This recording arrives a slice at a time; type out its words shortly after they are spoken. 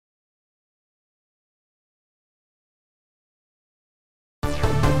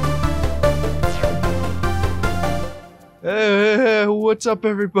Hey, what's up,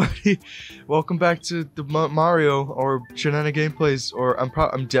 everybody? Welcome back to the Mario or Shenana Gameplays, or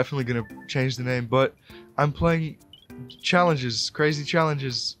I'm definitely gonna change the name, but I'm playing challenges, crazy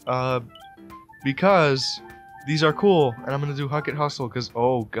challenges, because these are cool, and I'm gonna do Huck It Hustle, cause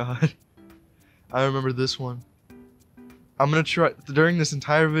oh god, I remember this one. I'm gonna try during this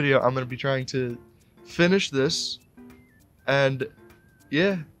entire video. I'm gonna be trying to finish this, and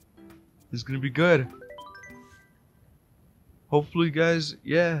yeah, it's gonna be good. Hopefully, guys.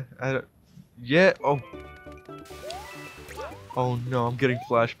 Yeah. Yeah. Oh no, I'm getting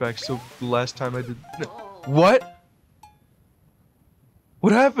flashbacks to the last time I did. What?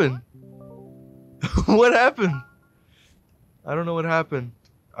 What happened? What happened? I don't know what happened.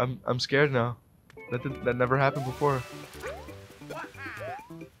 I'm scared now. That never happened before.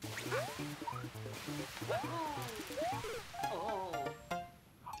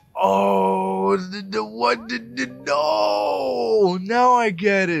 Oh, what did the no? Now I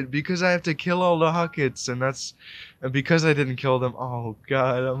get it because I have to kill all the Huckets, and because I didn't kill them. Oh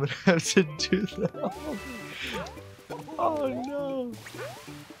god, I'm gonna have to do that. Oh no!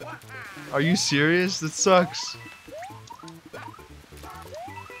 Are you serious? That sucks.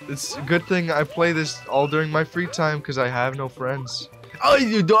 It's a good thing I play this all during my free time because I have no friends. Oh,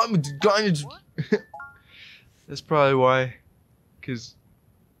 you don't. That's probably why. Cause.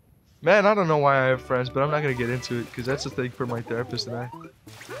 Man, I don't know why I have friends, but I'm not gonna get into it because that's a thing for my therapist and I.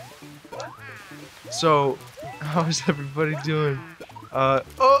 So, how is everybody doing?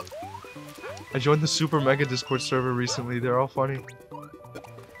 Oh! I joined the Super Mega Discord server recently. They're all funny.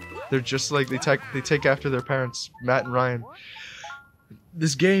 They're just like they take after their parents, Matt and Ryan.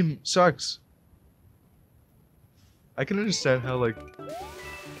 This game sucks. I can understand how like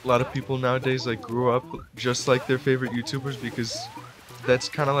a lot of people nowadays like grew up just like their favorite YouTubers because that's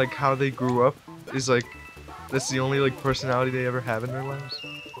kind of like how they grew up, is like that's the only like personality they ever have in their lives.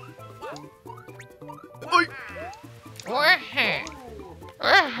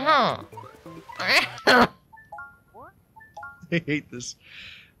 I hate this.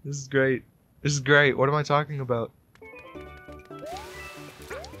 This is great. This is great. What am I talking about?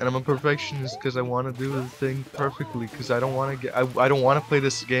 And I'm a perfectionist because I want to do the thing perfectly because I don't want to get I don't want to play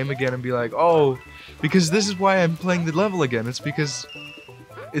this game again and be like, oh, because this is why I'm playing the level again. It's because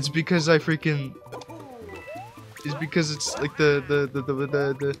I freaking. It's because it's like the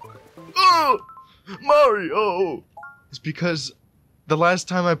oh, Mario. It's because the last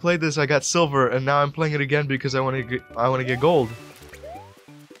time I played this I got silver and now I'm playing it again because I want to get gold.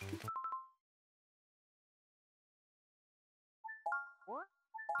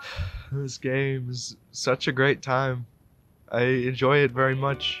 This game is such a great time. I enjoy it very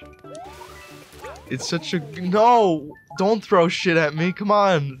much. It's such a no! Don't throw shit at me. Come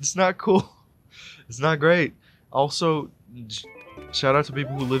on, it's not cool. It's not great. Also, shout out to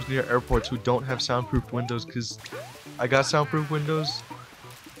people who live near airports who don't have soundproof windows, because I got soundproof windows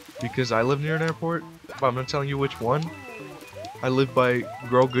because I live near an airport, but I'm not telling you which one. I live by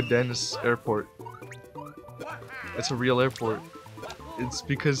Grogu Dennis Airport. It's a real airport. It's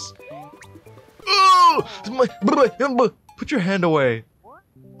because. Oh! Put your hand away.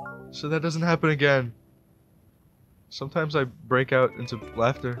 So that doesn't happen again. Sometimes I break out into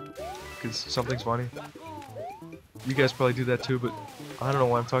laughter because something's funny. You guys probably do that too, but I don't know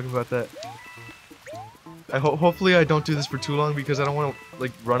why I'm talking about that. Hopefully I don't do this for too long because I don't want to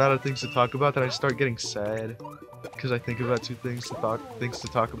like run out of things to talk about. Then I start getting sad because I think about things to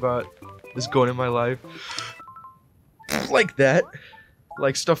talk about. That's going in my life, like that,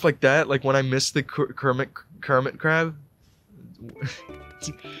 like stuff like that. Like when I miss the Kermit crab.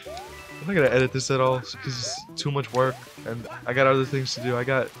 I'm not gonna edit this at all because it's too much work, and I got other things to do. I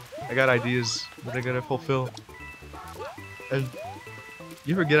got ideas that I gotta fulfill. And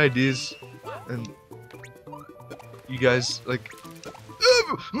you ever get ideas, and you guys like,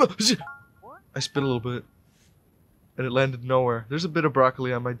 I spit a little bit, and it landed nowhere. There's a bit of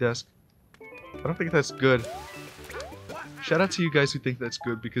broccoli on my desk. I don't think that's good. Shout out to you guys who think that's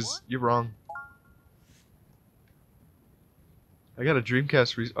good because you're wrong. I got a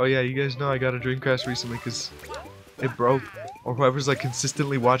Dreamcast oh yeah, you guys know I got a Dreamcast recently because it broke. Or whoever's like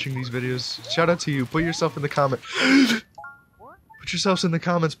consistently watching these videos. Shout out to you. Put yourself in the comment. Put yourselves in the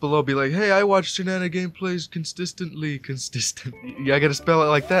comments below. Be like, hey, I watch Shenana Gameplays consistently. Consistent. Yeah, I gotta spell it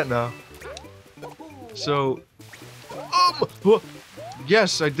like that now. So,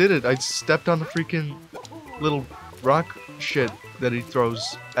 yes, I did it. I stepped on the freaking little rock shit that he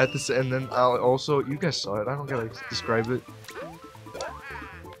throws at this, and then I'll also, you guys saw it. I don't gotta describe it.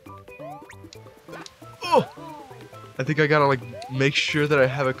 Oh! I think I gotta like make sure that I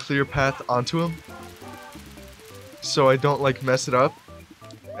have a clear path onto him. so I don't like mess it up.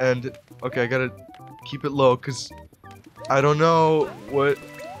 And okay, I gotta keep it low because I don't know what.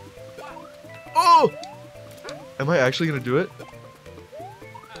 Oh! Am I actually gonna do it?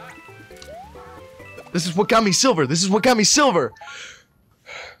 This is what got me silver. This is what got me silver.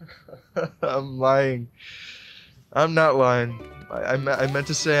 I'm lying. I'm not lying. I meant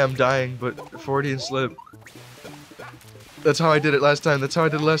to say I'm dying, but Freudian slip. That's how I did it last time. That's how I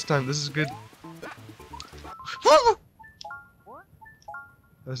did it last time. This is good.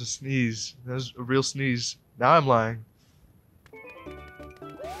 That was a sneeze. That was a real sneeze. Now I'm lying.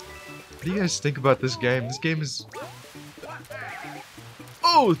 What do you guys think about this game? This game is...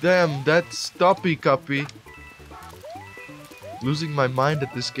 Oh, damn. That's stoppy cuppy. Losing my mind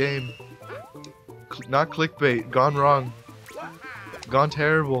at this game. Not clickbait. Gone wrong. Gone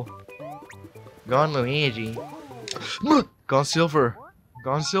terrible. Gone Luigi. Gone silver.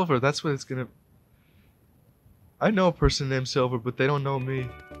 Gone silver. That's what it's gonna... I know a person named Silver, but they don't know me.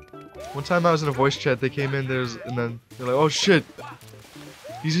 One time I was in a voice chat, they came in, and then they're like, oh shit!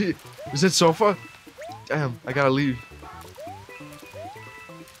 Is it Sofa? Damn, I gotta leave.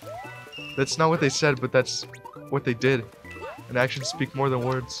 That's not what they said, but that's what they did. And actions speak more than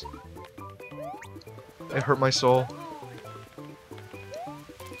words. It hurt my soul.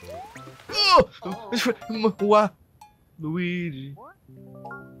 Oh! Luigi.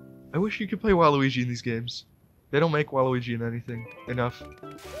 I wish you could play Waluigi in these games. They don't make Waluigi in anything enough.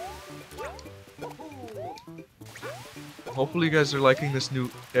 Hopefully you guys are liking this new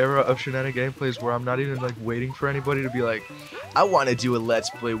era of Shenanigan gameplays where I'm not even like waiting for anybody to be like, I want to do a let's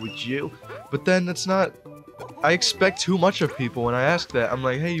play with you. But then it's not... I expect too much of people when I ask that. I'm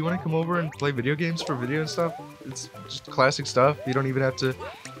like, hey, you want to come over and play video games for video and stuff? It's just classic stuff. You don't even have to...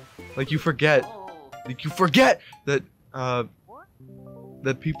 Like, you forget. Like, you forget that,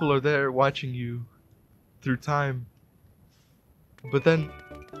 that people are there watching you through time. But then,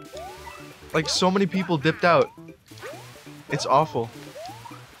 like, so many people dipped out. It's awful.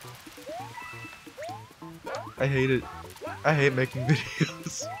 I hate it. I hate making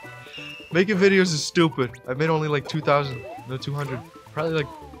videos. Making videos is stupid. I made only like 2,000, no 200, probably like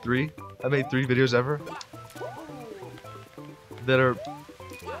 3. I made 3 videos ever that are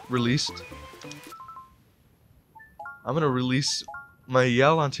released. I'm gonna release my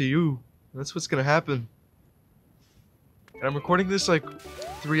yell onto you. That's what's gonna happen. And I'm recording this like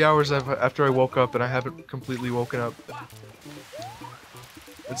 3 hours after I woke up, and I haven't completely woken up.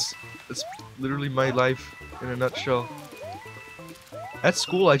 It's literally my life in a nutshell. At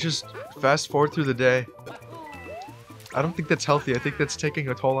school, I just fast forward through the day. I don't think that's healthy. I think that's taking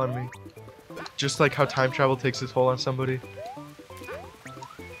a toll on me. Just like how time travel takes a toll on somebody.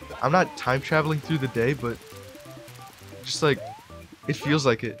 I'm not time traveling through the day, but just like, it feels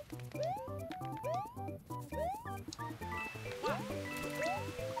like it.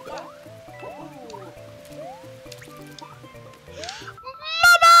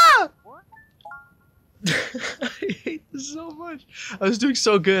 I hate this so much. I was doing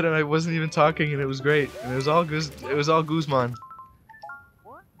so good and I wasn't even talking and it was great. And it was all Guzman.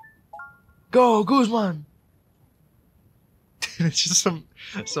 Go, Guzman! It's just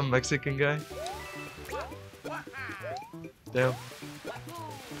some Mexican guy. Damn.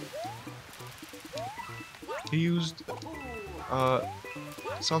 He used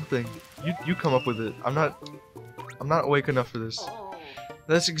something. You come up with it. I'm not awake enough for this.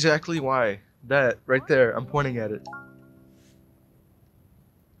 That's exactly why. That, right there, I'm pointing at it.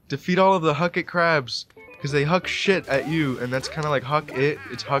 Defeat all of the Huck It crabs, because they huck shit at you, and that's kind of like Huck It,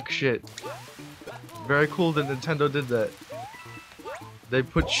 it's Huck shit. Very cool that Nintendo did that. They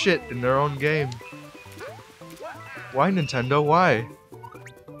put shit in their own game. Why, Nintendo? Why?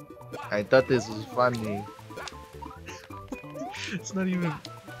 I thought this was funny. It's not even...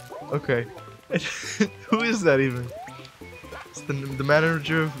 Okay. Who is that even? It's the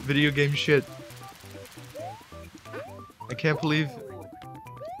manager of video game shit. I can't believe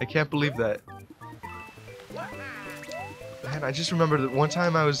that. Man, I just remember that one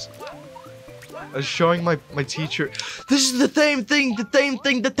time I was showing my teacher. This is the same thing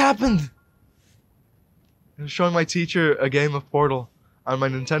that happened! I was showing my teacher a game of Portal on my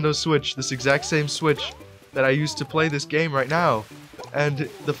Nintendo Switch, this exact same Switch that I used to play this game right now. And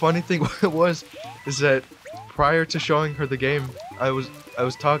the funny thing is that prior to showing her the game, I was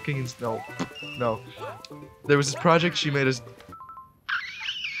talking and no. There was this project she made us.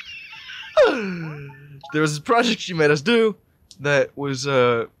 There was this project she made us do that was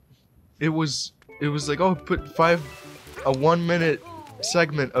it was like, oh, put a 1 minute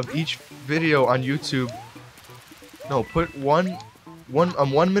segment of each video on YouTube. No, put one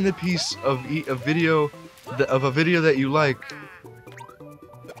 1 minute piece of a video of a video that you like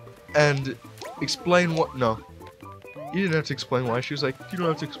and explain what. No, you didn't have to explain why. She was like, you don't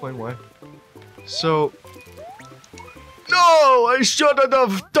have to explain why. So, no, I shouldn't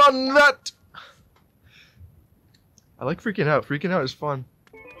have done that. I like freaking out. Freaking out is fun.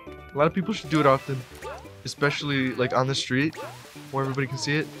 A lot of people should do it often, especially like on the street where everybody can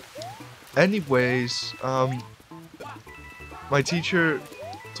see it. Anyways, my teacher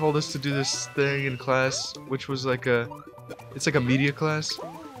told us to do this thing in class, which was like it's like a media class,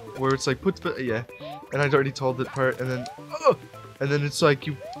 where it's like yeah, and I'd already told that part, and then it's like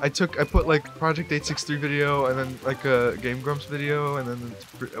I put like Project 863 video, and then like a Game Grumps video, and then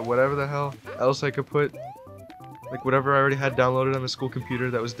whatever the hell else I could put, like whatever I already had downloaded on the school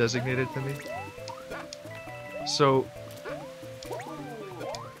computer that was designated to me. So,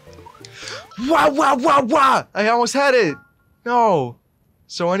 wow! I almost had it. No.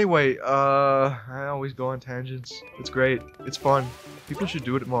 So anyway, I always go on tangents. It's great. It's fun. People should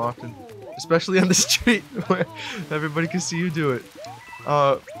do it more often, especially on the street where everybody can see you do it.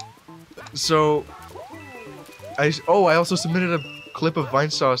 So I also submitted a clip of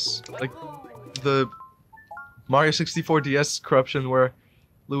Vinesauce, like the Mario 64 DS corruption where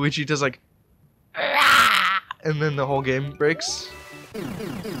Luigi does like, and then the whole game breaks.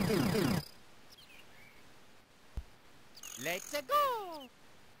 Let's go.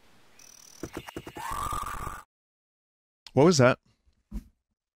 What was that?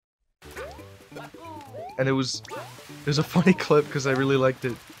 And it was a funny clip because I really liked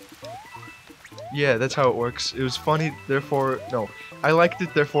it. Yeah, that's how it works. It was funny, therefore no. I liked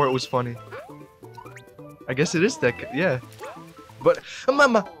it, therefore it was funny. I guess it is that, yeah. But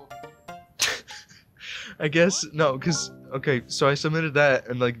mama. I guess no, cause okay, so I submitted that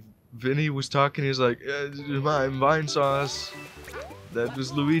and like Vinny was talking. He was like, "My Vinesauce." That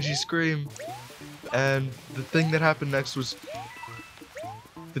was Luigi's scream. And the thing that happened next was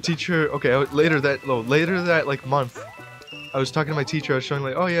the teacher. Okay, later that like month, I was talking to my teacher. I was showing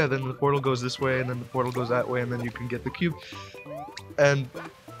like, oh yeah, then the portal goes this way, and then the portal goes that way, and then you can get the cube. And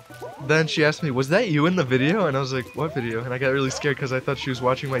then she asked me, "Was that you in the video?" And I was like, "What video?" And I got really scared because I thought she was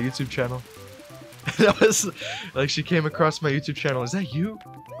watching my YouTube channel. And I was like, she came across my YouTube channel. Is that you?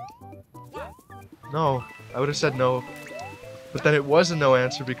 No, I would have said no. But then it was a no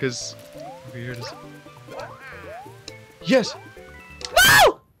answer because okay, here it is. Yes.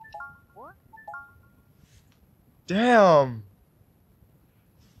 No! Damn.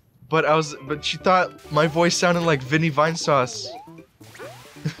 But she thought my voice sounded like Vinny Vinesauce.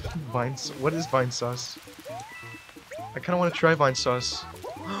 What is Vinesauce? I kind of want to try Vinesauce.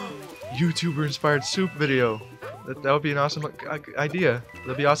 YouTuber inspired soup video. That would be an awesome idea.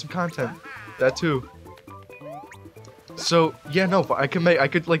 That'd be awesome content. That too. So yeah, no, I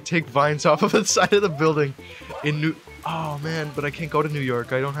could like take vines off of the side of the building in oh man, but I can't go to New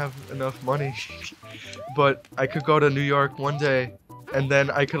York. I don't have enough money. But I could go to New York one day, and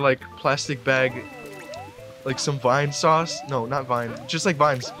then I could like plastic bag like some vine sauce. No, not vine. Just like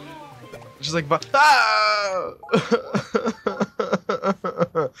vines. Just like ah!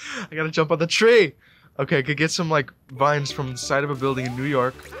 I gotta jump on the tree. Okay, I could get some like vines from the side of a building in New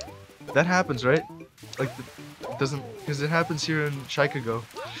York. That happens, right? Like, it doesn't, because it happens here in Chicago.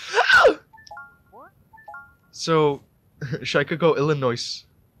 So, Chicago, Illinois.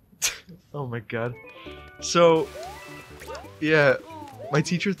 Oh my god. So, yeah, my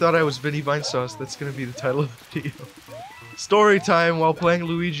teacher thought I was Vinny Vinesauce. That's gonna be the title of the video. Story time while playing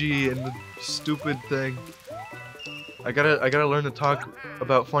Luigi and the stupid thing. I gotta learn to talk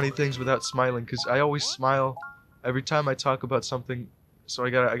about funny things without smiling, because I always smile every time I talk about something. So I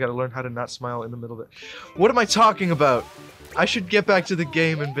gotta learn how to not smile in the middle of it. What am I talking about? I should get back to the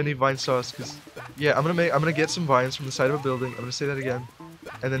game and Vinny Vinesauce, because yeah, I'm gonna get some vines from the side of a building. I'm gonna say that again,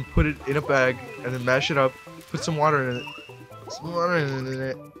 and then put it in a bag, and then mash it up, put some water in it,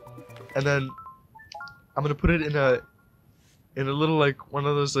 and then I'm gonna put it in a little like one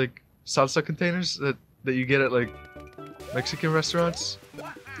of those like salsa containers that you get at like Mexican restaurants.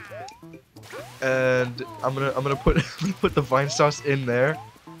 And I'm gonna put the Vinesauce in there,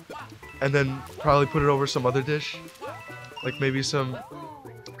 and then probably put it over some other dish, like maybe some.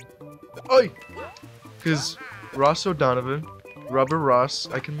 Oi! Because Ross O'Donovan, Rubber Ross,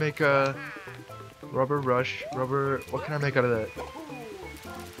 I can make a Rubber Rush, Rubber. What can I make out of that?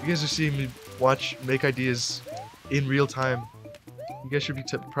 You guys are seeing me make ideas in real time. You guys should be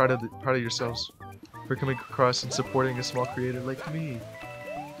proud of yourselves for coming across and supporting a small creator like me.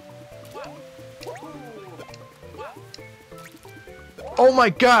 Oh my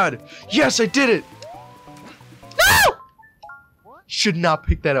god! Yes, I did it! No! Should not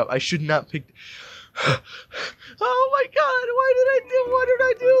pick that up. I should not pick. Oh my god, what did I do?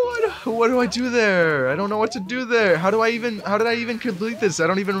 What do I do there? I don't know what to do there. How did I even complete this? I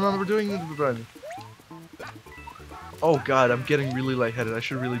don't even remember doing the run. Oh god, I'm getting really lightheaded. I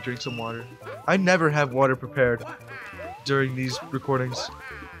should really drink some water. I never have water prepared during these recordings.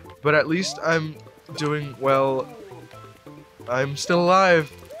 But at least I'm doing well. I'm still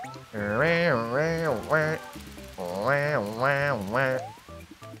alive. Shout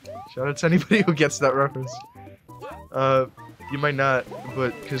out to anybody who gets that reference. You might not,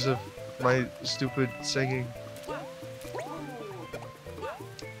 but because of my stupid singing.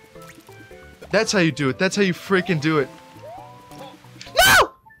 That's how you do it. That's how you freaking do it.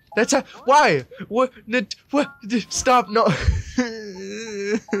 No! That's how. Why? What? What? Stop! No.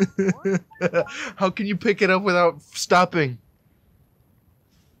 How can you pick it up without stopping?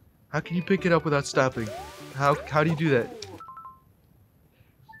 How can you pick it up without stopping? How do you do that?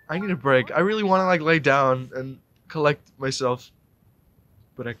 I need a break. I really want to like lay down and collect myself,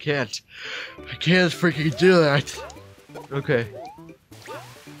 but I can't. I can't freaking do that. Okay.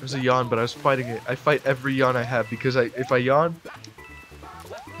 There's a yawn, but I was fighting it. I fight every yawn I have because if I yawn...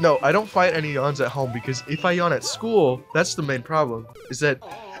 No, I don't fight any yawns at home because if I yawn at school, that's the main problem. Is that...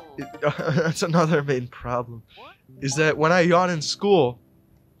 that's another main problem. Is that when I yawn in school,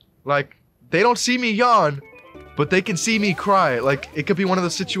 like, they don't see me yawn, but they can see me cry. Like, it could be one of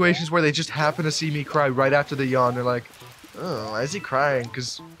those situations where they just happen to see me cry right after the yawn. They're like, oh, why is he crying?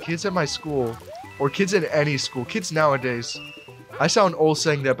 Because kids at my school, or kids at any school, kids nowadays... I sound old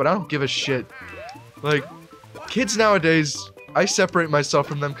saying that, but I don't give a shit. Like, kids nowadays, I separate myself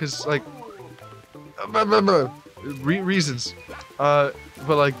from them because, like, reasons. But,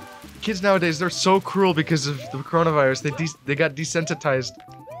 like, kids nowadays, they're so cruel because of the coronavirus. They got desensitized.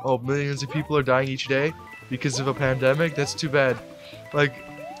 Oh, millions of people are dying each day because of a pandemic? That's too bad. Like,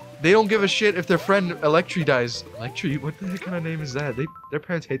 they don't give a shit if their friend Electri dies. Electri? What the heck kind of name is that? Their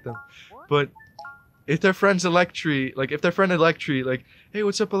parents hate them. But... if their friend's Electri, like, if their friend Electri, like, hey,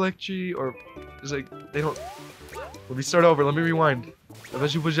 what's up, Electri? Or, it's like, they don't... Let me start over, let me rewind.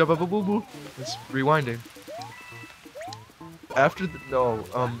 It's rewinding. After the... No,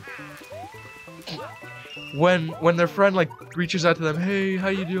 when their friend, like, reaches out to them, hey, how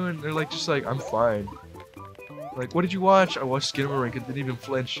you doing? They're, like, just like, I'm fine. Like, what did you watch? I watched Skinamarink and didn't even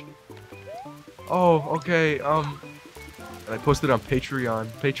flinch. Oh, okay, and I posted on Patreon.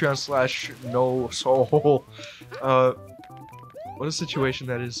 Patreon/NoSoul. What a situation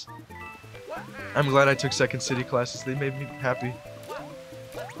that is. I'm glad I took Second City classes. They made me happy.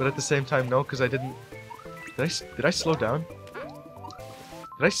 But at the same time, no, because I didn't... Did I slow down?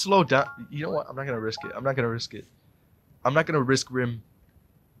 Did I slow down? You know what? I'm not gonna risk it. I'm not gonna risk it. I'm not gonna risk Rim.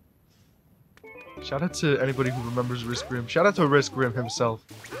 Shout out to anybody who remembers Risk Rim. Shout out to Risk Rim himself.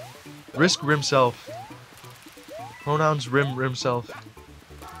 Risk Rimself. Pronouns Rimself.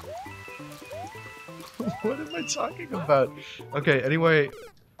 What am I talking about? Okay, anyway.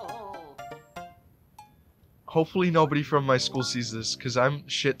 Hopefully nobody from my school sees this, because I'm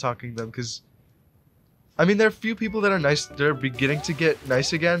shit-talking them, because... I mean, there are a few people that are nice, they're beginning to get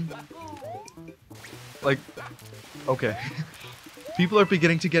nice again. Like, okay. People are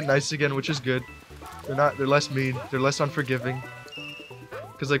beginning to get nice again, which is good. They're less mean, they're less unforgiving.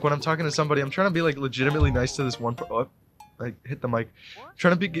 Because, like, when I'm talking to somebody, I'm trying to be, like, legitimately nice to this one I hit the mic. I'm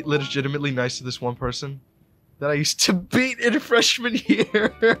trying to be legitimately nice to this one person that I used to beat in freshman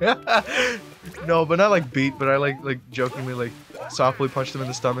year. No, but not, like, beat, but I, like jokingly, like, softly punched him in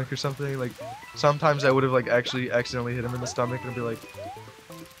the stomach or something. Like, sometimes I would have, like, actually accidentally hit him in the stomach and I'd be like...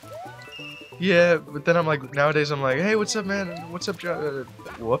 Yeah, but then I'm like, nowadays I'm like, hey, what's up, man? What's up, Joe?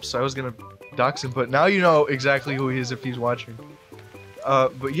 Whoops, I was gonna dox him, but now you know exactly who he is if he's watching.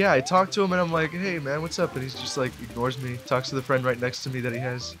 But yeah, I talked to him and I'm like, hey man, what's up? And he's just like, ignores me, talks to the friend right next to me that he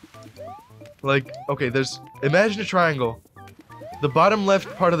has. Like, okay, imagine a triangle. The bottom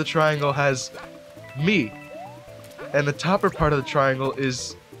left part of the triangle has me. And the topper part of the triangle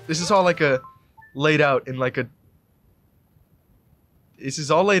is, this is all like laid out in like a, this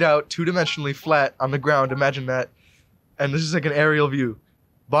is all laid out two-dimensionally flat on the ground, imagine that. And this is like an aerial view.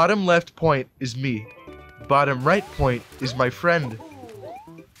 Bottom left point is me. Bottom right point is my friend.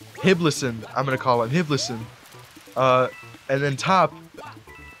 Hiblison, I'm gonna call him Hiblison. And then top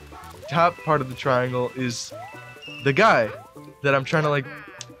part of the triangle is the guy that I'm trying to like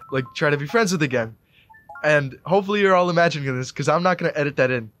try to be friends with again. And hopefully you're all imagining this, because I'm not gonna edit that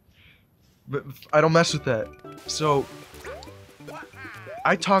in. I don't mess with that. So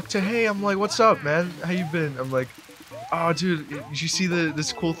I talk to, hey, I'm like, what's up, man? How you been? I'm like, oh, dude, did you see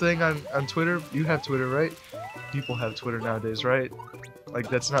this cool thing on Twitter? You have Twitter, right? People have Twitter nowadays, right? Like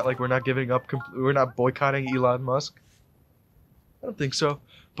that's not like we're not giving up. We're not boycotting Elon Musk. I don't think so.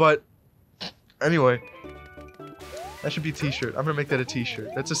 But anyway, that should be a T-shirt. I'm gonna make that a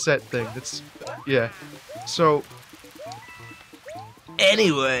T-shirt. That's a set thing. That's yeah. So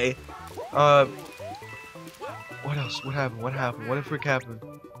anyway, what else? What happened? What happened? What the frick happened?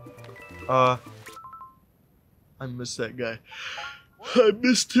 I missed that guy. I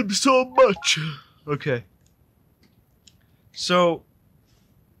missed him so much. Okay. So,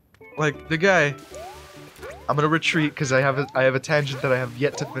 like the guy, I'm gonna retreat because I have a tangent that I have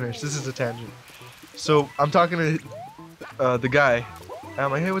yet to finish. This is a tangent. So I'm talking to the guy, and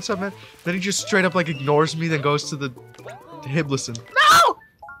I'm like, hey, what's up, man? Then he just straight up like ignores me, then goes to Hiblison. No!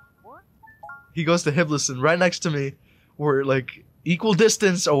 He goes to Hiblison right next to me. We're like equal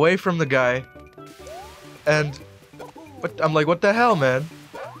distance away from the guy, and I'm like, what the hell, man?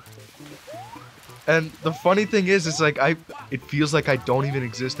 And the funny thing is, it's like it feels like I don't even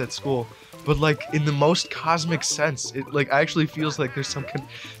exist at school, but like in the most cosmic sense, it like actually feels like there's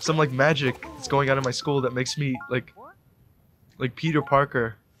some like magic that's going on in my school that makes me like Peter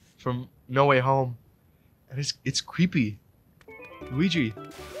Parker from No Way Home, and it's creepy. Luigi,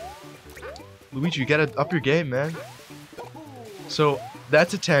 you gotta up your game, man. So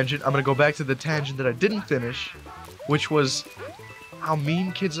that's a tangent. I'm gonna go back to the tangent that I didn't finish, which was how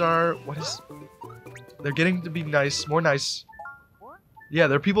mean kids are. They're getting to be nice, more nice. Yeah,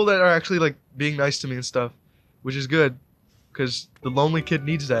 there are people that are actually like being nice to me and stuff, which is good, because the lonely kid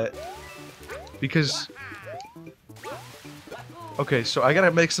needs that. Because, okay, so I gotta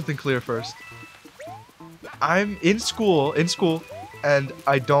make something clear first. I'm in school, and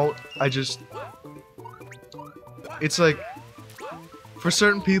it's like, for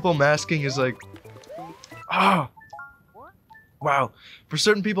certain people, masking is like, wow. For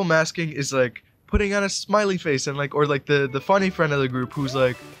certain people, masking is like putting on a smiley face and like, or like the funny friend of the group who's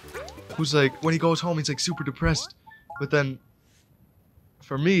like when he goes home he's like super depressed. But then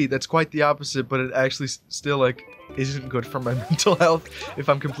for me that's quite the opposite, but it actually still like isn't good for my mental health if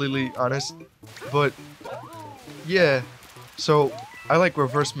I'm completely honest. But yeah, so I like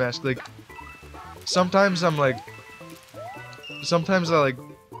reverse mask. Like sometimes I like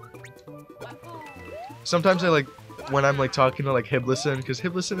when I'm like talking to like Hiblison, because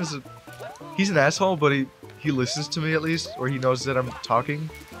Hiblison he's an asshole, but he listens to me at least, or he knows that I'm talking.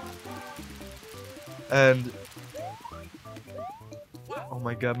 And oh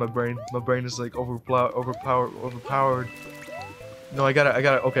my god, my brain is like overpowered. No, I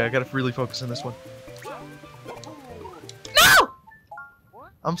gotta really focus on this one. No!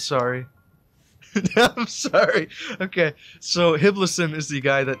 I'm sorry. I'm sorry. Okay, so Hiblison is the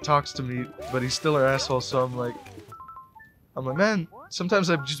guy that talks to me, but he's still an asshole, so I'm like, man, sometimes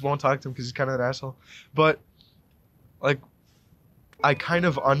I just won't talk to him because he's kind of an asshole. But, like, I kind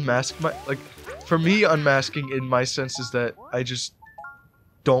of unmask for me, unmasking in my sense is that I just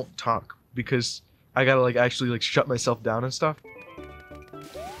don't talk, because I gotta, like, actually, like, shut myself down and stuff.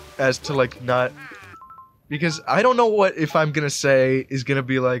 As to, like, not, because I don't know what if I'm gonna say is gonna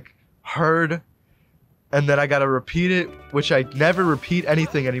be, like, heard, and then I gotta repeat it, which I never repeat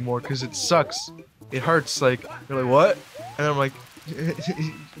anything anymore because it sucks. It hurts, like, you're like, what? And I'm like,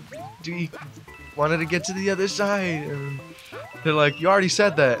 do you wanted to get to the other side? And they're like, you already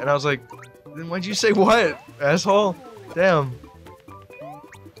said that. And I was like, then why'd you say what, asshole? Damn.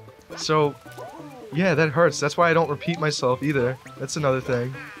 So, yeah, that hurts. That's why I don't repeat myself either. That's another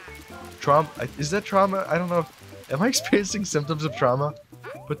thing. Trauma, is that trauma? I don't know. Am I experiencing symptoms of trauma?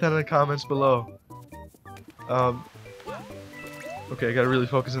 Put that in the comments below. Okay, I gotta really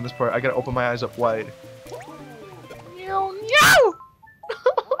focus on this part. I gotta open my eyes up wide.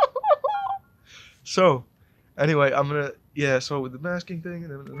 So, anyway, so with the masking thing,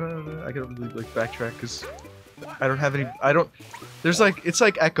 and I gotta really, like, backtrack, because I don't have any, there's, like, it's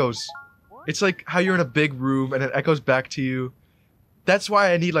like echoes. It's like how you're in a big room, and it echoes back to you. That's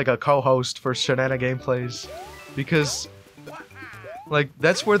why I need, like, a co-host for Shenana Gameplays, because, like,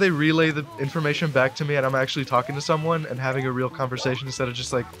 that's where they relay the information back to me, and I'm actually talking to someone and having a real conversation instead of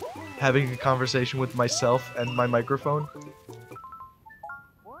just, like, having a conversation with myself and my microphone.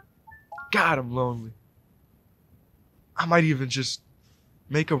 God, I'm lonely. I might even just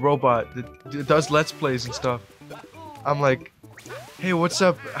make a robot that does Let's Plays and stuff. I'm like, hey, what's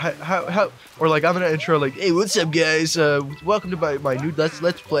up? How? Or like, I'm gonna intro like, hey, what's up, guys? Welcome to my new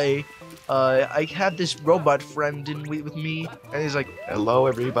Let's Play. I have this robot friend with me, and he's like, hello,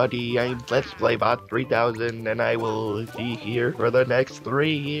 everybody. I'm Let's Play Bot 3000, and I will be here for the next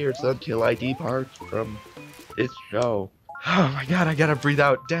 3 years until I depart from this show. Oh my god, I gotta breathe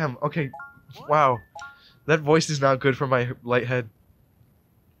out. Damn, okay. Wow. That voice is not good for my light head.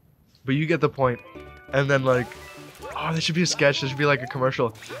 but you get the point. And then like, oh, there should be a sketch. There should be like a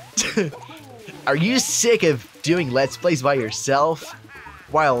commercial. Are you sick of doing Let's Plays by yourself?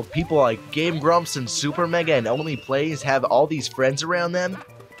 While people like Game Grumps and Super Mega and Only Plays have all these friends around them?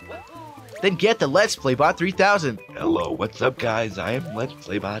 Then get the Let's Play Bot 3000. Hello, what's up, guys? I am Let's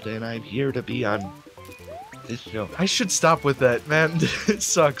Play Bot, and I'm here to be on this show. I should stop with that, man. It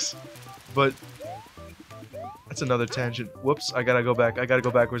sucks. But that's another tangent. Whoops, I gotta go back. I gotta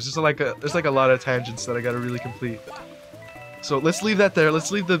go backwards. There's like a lot of tangents that I gotta really complete. So let's leave that there.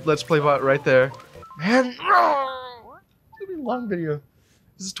 Let's leave the Let's Play Bot right there. Man, it's gonna be a long video.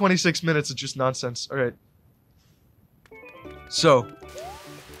 This is 26 minutes of just nonsense. Alright. So,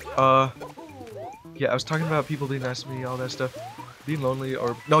 yeah, I was talking about people being nice to me, all that stuff. Being lonely,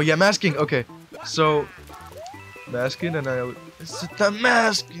 or... No, yeah, masking! Okay. So, masking, and I... Is it the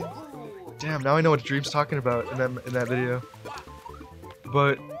masking? Damn, now I know what Dream's talking about in that video.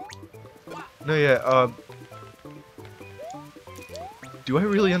 But... No, yeah, do I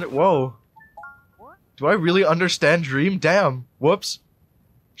really Whoa. Do I really understand Dream? Damn. Whoops.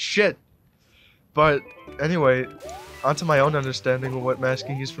 Shit. But, anyway, onto my own understanding of what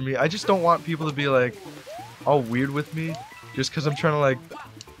masking is for me. I just don't want people to be, like, all weird with me. Just because I'm trying to,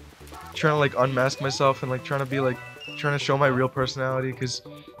 like, unmask myself and, like, trying to show my real personality. Because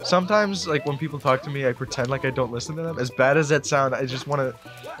sometimes, like, when people talk to me, I pretend like I don't listen to them. As bad as that sounds, I just want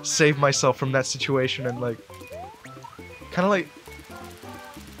to save myself from that situation and, like, kind of, like...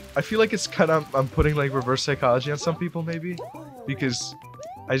 I feel like it's kind of... I'm putting, like, reverse psychology on some people, maybe. Because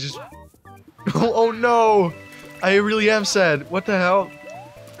I just... Oh, no! I really am sad. What the hell?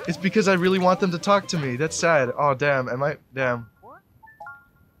 It's because I really want them to talk to me. That's sad. Oh, damn. Damn.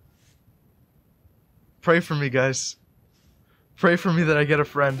 Pray for me, guys. Pray for me that I get a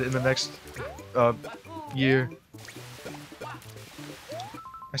friend in the next, year.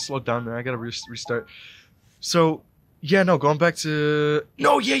 I slowed down there. I gotta restart. So... Yeah, no, going back to...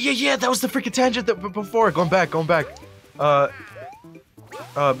 No, yeah, that was the freaking tangent that before. Going back.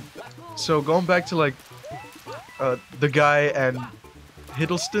 So going back to, like, the guy and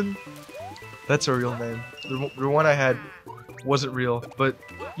Hiddleston. That's a real name. The one I had wasn't real, but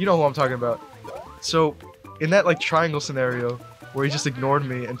you know who I'm talking about. So, in that, like, triangle scenario, where he just ignored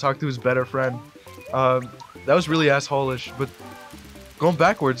me and talked to his better friend, that was really asshole-ish, but going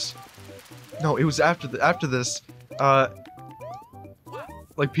backwards... No, it was after this.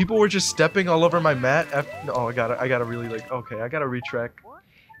 Like, people were just stepping all over my mat no, I gotta really, like, okay, I gotta retrack.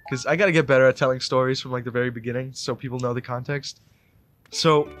 Because I gotta get better at telling stories from, like, the very beginning, so people know the context.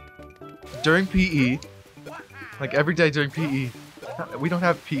 So, during PE, like, every day during PE, we don't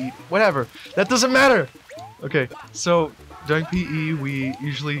have PE, whatever, that doesn't matter! Okay, so, during PE, we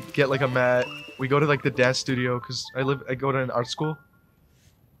usually get, like, a mat, we go to, like, the dance studio, because I go to an art school,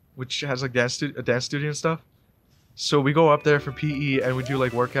 which has, like, a dance studio and stuff. So we go up there for PE and we do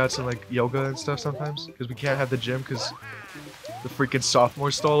like workouts and like yoga and stuff sometimes because we can't have the gym because the freaking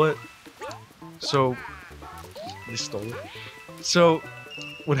sophomores stole it. So they stole it. So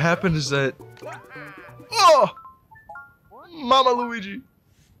what happened is that Mama Luigi.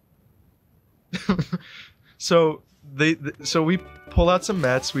 So so we pull out some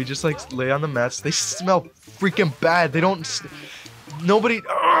mats. We just like lay on the mats. They smell freaking bad. They don't. Nobody.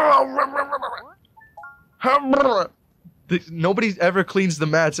 Nobody ever cleans the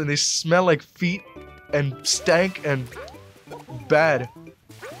mats and they smell like feet and stank and bad.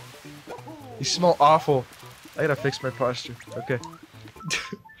 They smell awful. I gotta fix my posture. Okay.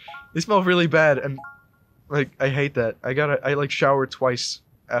 They smell really bad and like I hate that. I like shower twice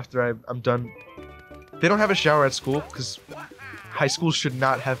after I'm done. They don't have a shower at school because high schools should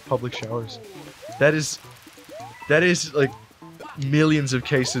not have public showers. That is like millions of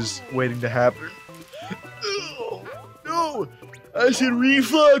cases waiting to happen. No! Acid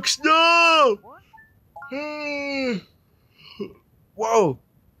reflux! No! Whoa!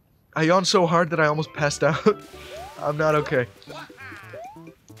 I yawned so hard that I almost passed out. I'm not okay.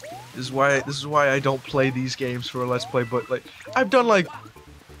 This is why I don't play these games for a Let's Play, but like I've done like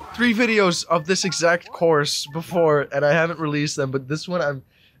 3 videos of this exact course before and I haven't released them, but this one I'm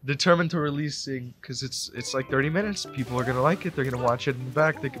determined to releasing because it's like 30 minutes. People are gonna like it. They're gonna watch it in the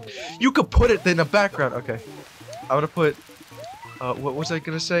back. You could put it in the background. Okay, I'm gonna put. What was I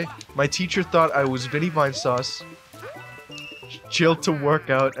gonna say? My teacher thought I was Vinny Vine Sauce. Chill to work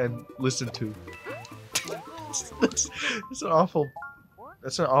out and listen to. that's an awful.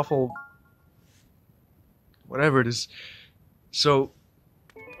 That's an awful. Whatever it is. So.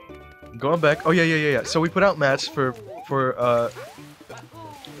 Going back. Oh yeah. So we put out mats for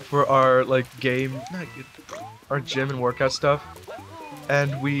our like our gym and workout stuff,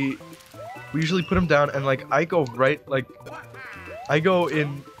 and we we usually put them down, and like I go right, like I go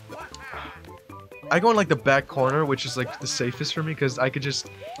in like the back corner, which is like the safest for me, because I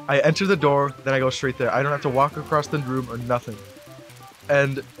enter the door, then I go straight there. I don't have to walk across the room or nothing.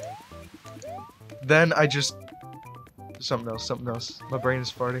 And then I just something else. My brain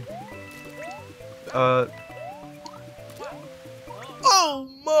is farting. Oh,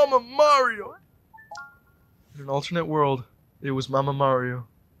 Mama Mario! In an alternate world, it was Mama Mario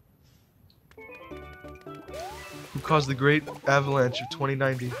who caused the great avalanche of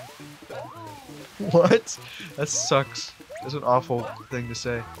 2090. What? That sucks. That's an awful thing to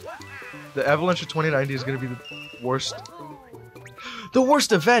say. The avalanche of 2090 is gonna be the worst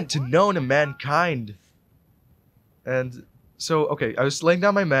event to known to mankind. And so, okay, I was laying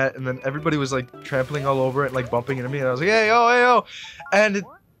down my mat, and then everybody was like trampling all over it, like bumping into me, and I was like, hey yo, and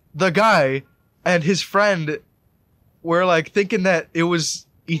the guy and his friend were like thinking that it was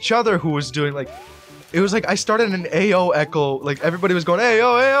each other who was doing, like, it was like I started an AO echo, like everybody was going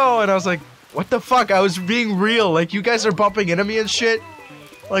AO, and I was like, what the fuck? I was being real, like you guys are bumping into me and shit.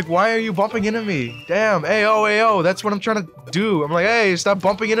 Like, why are you bumping into me? Damn, AO, that's what I'm trying to do. I'm like, hey, stop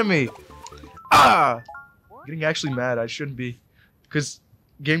bumping into me. Ah! I'm getting actually mad. I shouldn't be. Because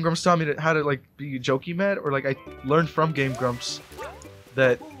Game Grumps taught me how to, like, be jokey mad. Or, like, I learned from Game Grumps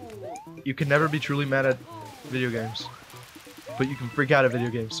that you can never be truly mad at video games. But you can freak out at video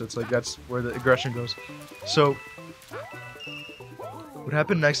games. So it's like, that's where the aggression goes. So, what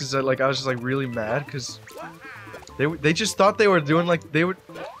happened next is that, like, I was just, like, really mad. Because they just thought they were doing, like, they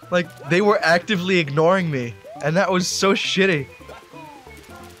were actively ignoring me. And that was so shitty.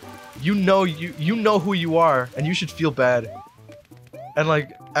 You know who you are, and you should feel bad. And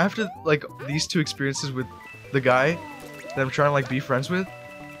like after like these two experiences with the guy that I'm trying to like be friends with,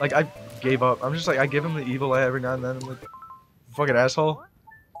 like I gave up. I'm just like I give him the evil eye every now and then. I'm like, fucking asshole.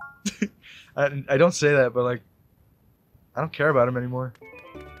 I don't say that, but like I don't care about him anymore.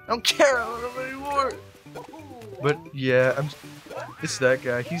 I don't care about him anymore. But yeah, it's that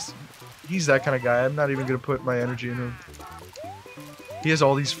guy. He's that kind of guy. I'm not even gonna put my energy in him. He has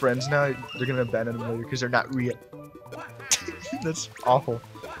all these friends now. They're gonna abandon him later because they're not real. That's awful.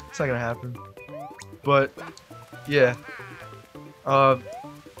 It's not gonna happen. But yeah.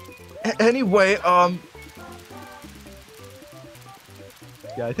 Anyway, yeah,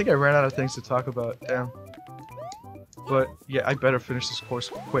 I think I ran out of things to talk about. Damn. But yeah, I better finish this course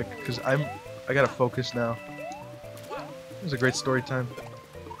quick because I gotta focus now. It was a great story time.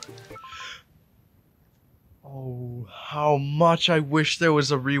 Oh, how much I wish there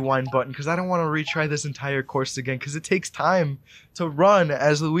was a rewind button, because I don't want to retry this entire course again, because it takes time to run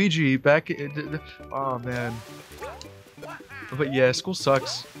as Luigi back. Oh, man. But yeah, school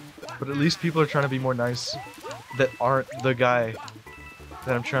sucks. But at least people are trying to be more nice that aren't the guy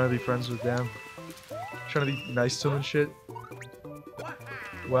that I'm trying to be friends with, damn. Trying to be nice to him and shit.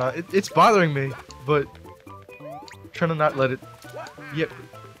 Wow, it's bothering me, but I'm trying to not let it... Yep.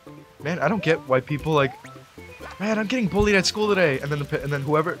 Man, I don't get why people, like... Man, I'm getting bullied at school today, and then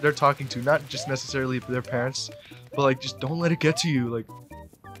whoever they're talking to, not just necessarily their parents, but like just don't let it get to you. Like,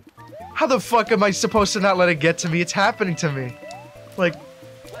 how the fuck am I supposed to not let it get to me? It's happening to me. Like,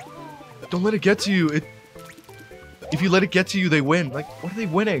 don't let it get to you. If you let it get to you, they win. Like, what are they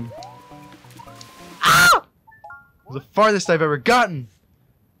winning? Ah! The farthest I've ever gotten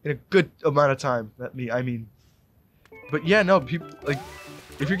in a good amount of time. I mean. But yeah, no, people like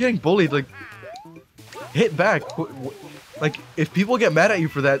if you're getting bullied, like. Hit back. Like, if people get mad at you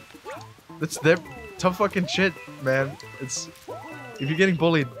for that, that's their tough fucking shit, man. If you're getting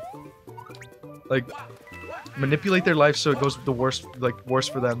bullied, like, manipulate their life so it goes the worst, like, worse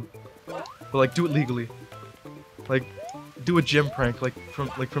for them. But, like, do it legally. Like, do a gym prank, like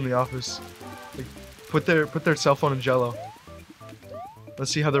from The Office. Like, put their cell phone in Jello.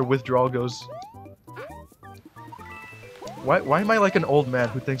 Let's see how their withdrawal goes. Why am I like an old man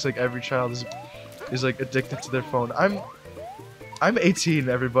who thinks, like, every child is like addicted to their phone? I'm 18,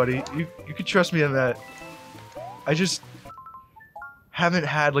 everybody. You can trust me on that. I just haven't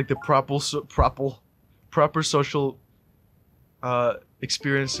had like the proper social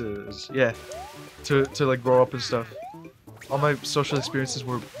experiences. Yeah, to like grow up and stuff. All my social experiences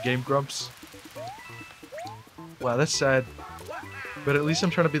were Game Grumps. Wow, that's sad. But at least I'm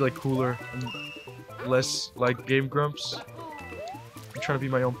trying to be like cooler and less like Game Grumps. I'm trying to be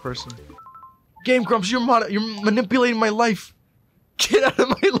my own person. Game Grumps, you're manipulating my life. Get out of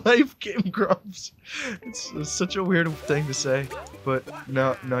my life, Game Grumps. It's such a weird thing to say, but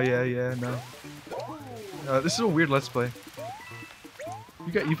no, yeah, no. This is a weird Let's Play.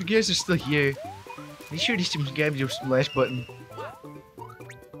 If you guys are still here, be sure to subscribe to your smash button.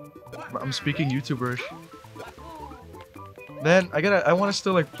 I'm speaking YouTuberish. Man, I want to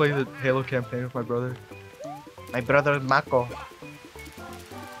still like play the Halo campaign with my brother. My brother Mako.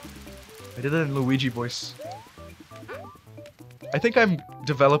 I did it in Luigi voice. I think I'm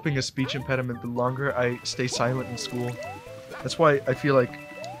developing a speech impediment the longer I stay silent in school. That's why I feel like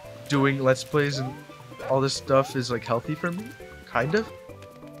doing Let's Plays and all this stuff is like healthy for me. Kind of.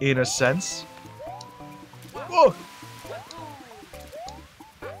 In a sense. Whoa!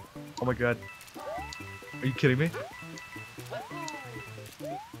 Oh my god. Are you kidding me?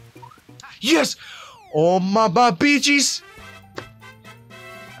 Yes! Oh my beaches!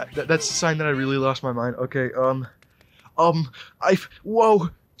 That's a sign that I really lost my mind. Okay,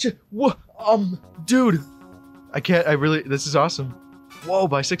 dude! This is awesome. Whoa,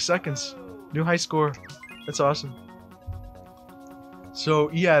 by 6 seconds. New high score. That's awesome.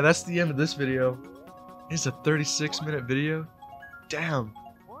 So, yeah, that's the end of this video. It's a 36-minute video. Damn.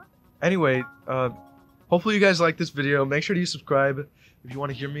 Anyway, hopefully you guys like this video. Make sure to subscribe if you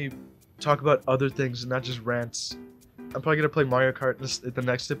want to hear me talk about other things and not just rants. I'm probably gonna play Mario Kart in the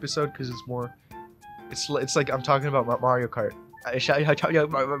next episode because it's more. It's like I'm talking about Mario Kart. I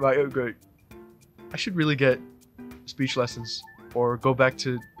should really get speech lessons or go back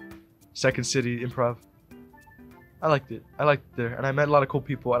to Second City Improv. I liked it. I liked it there, and I met a lot of cool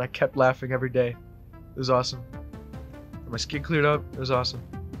people, and I kept laughing every day. It was awesome. And my skin cleared up. It was awesome.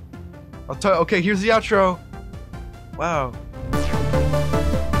 Okay, here's the outro. Wow.